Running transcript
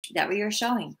that we are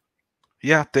showing.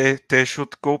 Yeah, they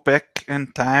should go back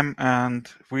in time and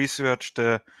research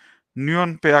the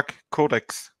Nürnberger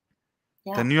Kodex,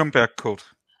 the Nürnberg Code.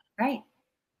 Right.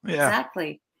 Yeah.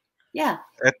 Exactly. Yeah.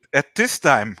 At this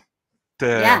time,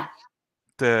 the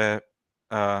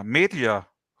Yeah. media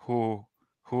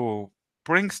who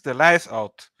brings the lies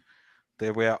out,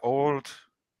 they were all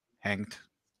hanged.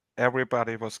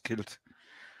 Everybody was killed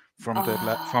from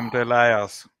the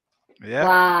liars. Yeah.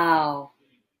 Wow.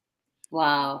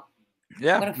 Wow.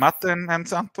 Yeah. Martin and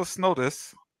Santos know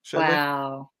this. Shelley?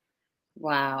 Wow.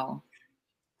 Wow.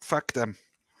 Fuck them.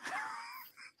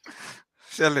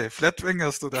 Shelley, flat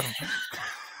fingers to them.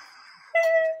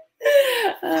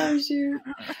 Oh shoot.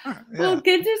 Yeah. Well,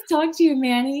 good to talk to you,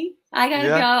 Manny. I gotta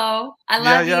go. I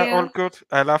love you. Yeah, all good.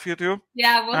 I love you too.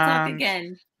 Yeah, we'll talk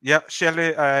again. Yeah,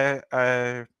 Shelley,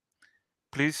 I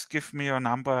please give me your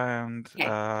number and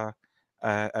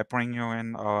I bring you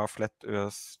in our Flat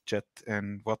Earth chat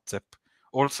in WhatsApp.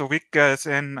 Also, Vika is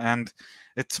in, and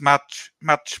it's much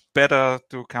better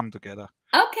to come together.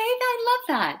 Okay, I love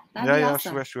that. That'd be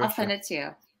awesome. Sure. I'll send it to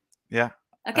you. Yeah.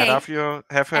 Okay. I love you.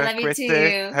 Have a great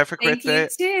day. Have a great day.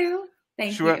 Thank you too.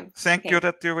 Thank you. Thank you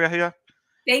that you were here.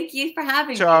 Thank you for having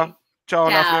me. Ciao,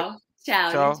 Ciao.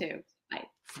 Ciao. You too. Bye.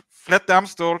 Flat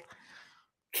Darmstol.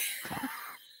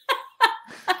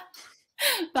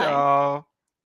 Bye. Ciao.